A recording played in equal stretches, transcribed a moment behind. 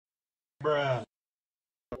Bruh.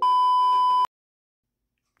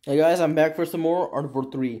 Hey guys, I'm back for some more Art of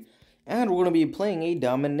War 3, and we're gonna be playing a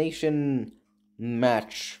domination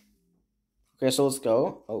match. Okay, so let's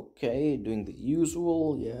go. Okay, doing the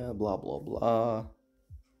usual, yeah, blah blah blah.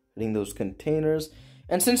 Hitting those containers.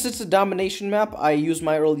 And since it's a domination map, I use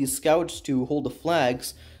my early scouts to hold the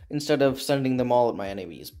flags instead of sending them all at my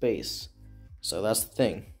enemy's base. So that's the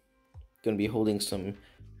thing. Gonna be holding some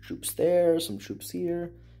troops there, some troops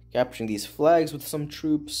here, capturing these flags with some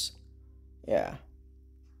troops. Yeah.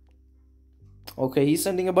 Okay, he's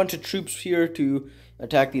sending a bunch of troops here to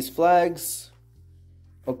attack these flags.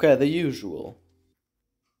 Okay, the usual.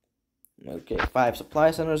 Okay, 5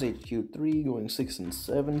 supply centers, HQ3 going 6 and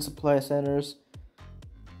 7 supply centers.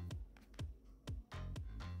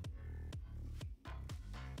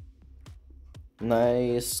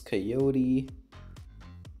 Nice, Coyote.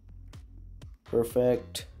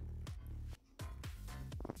 Perfect.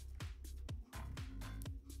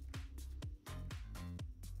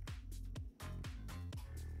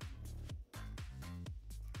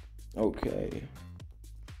 Okay.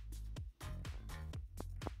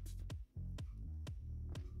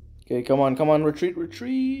 Okay, come on, retreat,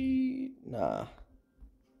 retreat. Nah,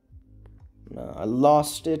 I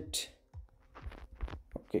lost it.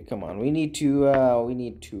 Okay, come on, we need to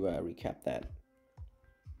recap that.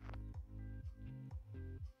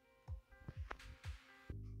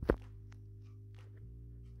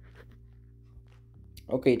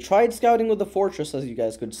 Okay, tried scouting with the fortress, as you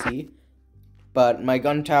guys could see. But my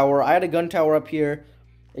gun tower, I had a gun tower up here,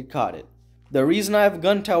 it caught it. The reason I have a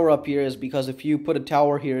gun tower up here is because if you put a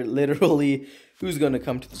tower here, literally, who's gonna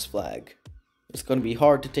come to this flag? It's gonna be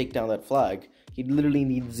hard to take down that flag. You'd literally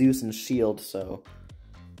need Zeus and shield, so...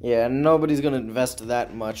 yeah, nobody's gonna invest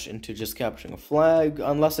that much into just capturing a flag,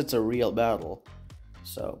 unless it's a real battle.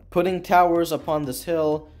 So, putting towers upon this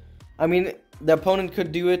hill... I mean, the opponent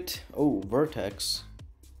could do it... oh, Vertex.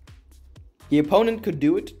 The opponent could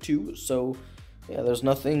do it too, so... yeah, there's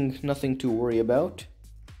nothing to worry about.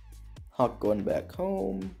 Hawk going back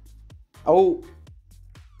home. Oh!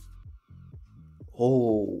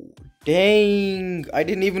 Oh, dang! I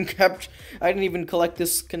didn't even collect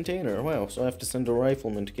this container. Wow, so I have to send a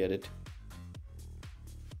rifleman to get it.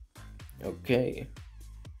 Okay.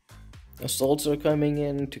 Assaults are coming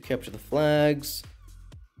in to capture the flags.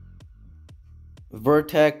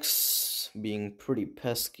 Vertex being pretty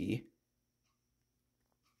pesky.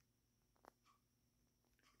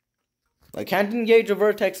 I can't engage a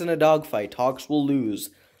Vertex in a dogfight. Hawks will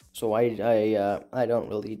lose. So I don't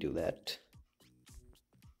really do that.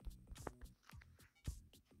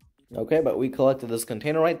 Okay, but we collected this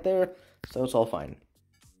container right there, so it's all fine.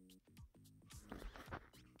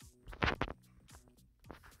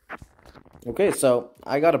 Okay, so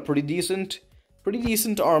I got a pretty decent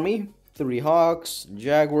army. 3 Hawks,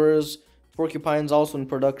 Jaguars, Porcupines also in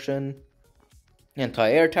production.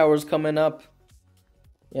 Anti-air towers coming up.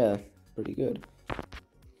 Yeah, pretty good.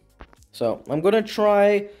 So I'm gonna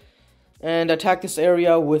try and attack this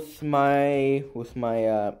area with my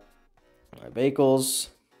vehicles.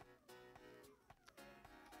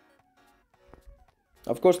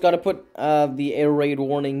 Of course, gotta put the air raid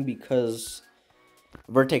warning because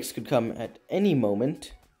Vertex could come at any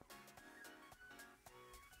moment.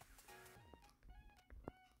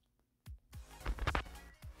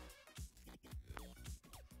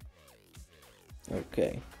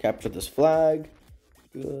 Okay, capture this flag.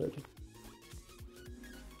 Good.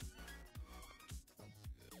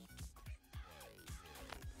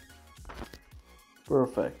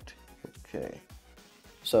 Perfect. Okay.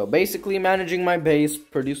 So basically managing my base,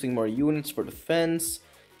 producing more units for defense,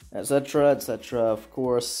 etc, etc, of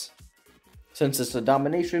course. Since it's a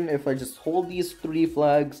domination, if I just hold these 3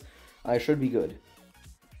 flags, I should be good.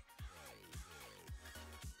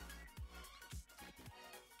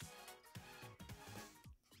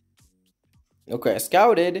 Okay, I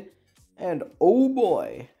scouted, and oh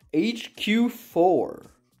boy, HQ4.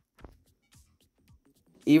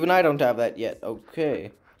 Even I don't have that yet.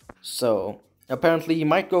 Okay, so apparently he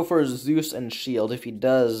might go for Zeus and shield. If he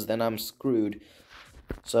does, then I'm screwed.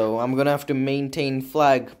 So I'm gonna have to maintain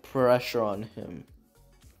flag pressure on him.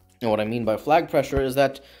 And what I mean by flag pressure is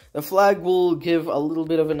that the flag will give a little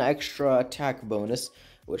bit of an extra attack bonus,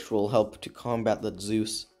 which will help to combat the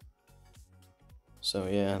Zeus. So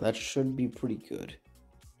yeah, that should be pretty good.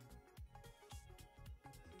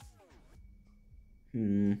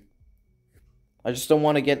 I just don't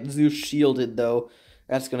want to get Zeus shielded though.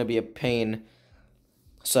 That's gonna be a pain.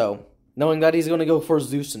 So, knowing that he's gonna go for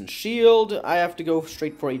Zeus and shield, I have to go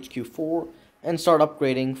straight for HQ4 and start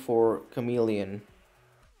upgrading for Chameleon.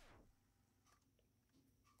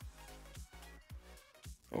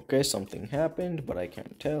 Okay, something happened, but I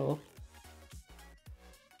can't tell.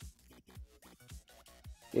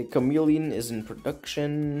 Okay, chameleon is in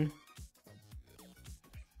production.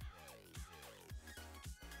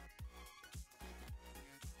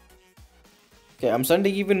 Okay, I'm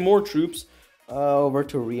sending even more troops over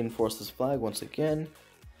to reinforce this flag once again.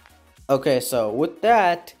 Okay, so with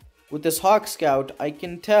this Hawk Scout, I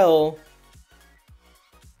can tell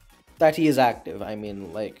that he is active. I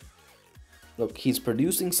mean, like, look, he's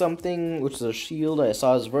producing something, which is a shield. I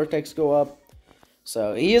saw his vertex go up.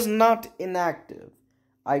 So, he is not inactive.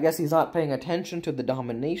 I guess he's not paying attention to the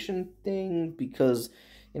domination thing, because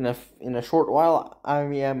in a short while, I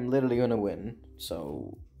am literally gonna win.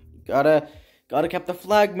 So, gotta keep the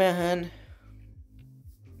flag, man.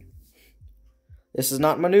 This is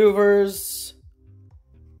not maneuvers.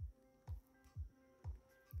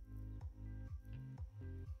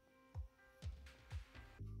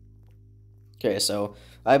 Okay, so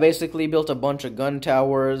I basically built a bunch of gun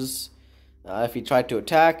towers. If he tried to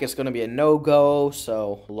attack, it's gonna be a no-go,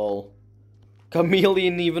 so lol.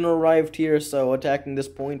 Chameleon even arrived here, so attacking this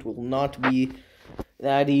point will not be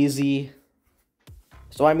that easy.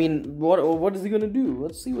 So I mean, what is he gonna do?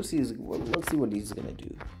 Let's see what he's gonna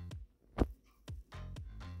do.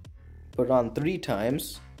 Put it on 3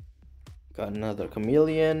 times. Got another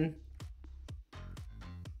chameleon.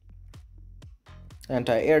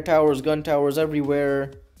 Anti-air towers, gun towers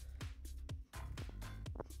everywhere.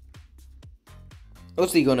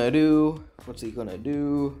 What's he gonna do? What's he gonna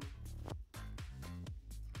do?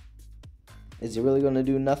 Is he really gonna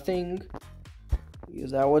do nothing?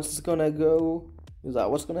 Is that what's gonna go? Is that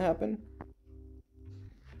what's gonna happen?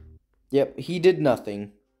 Yep, he did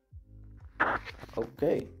nothing.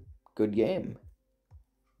 Okay, good game.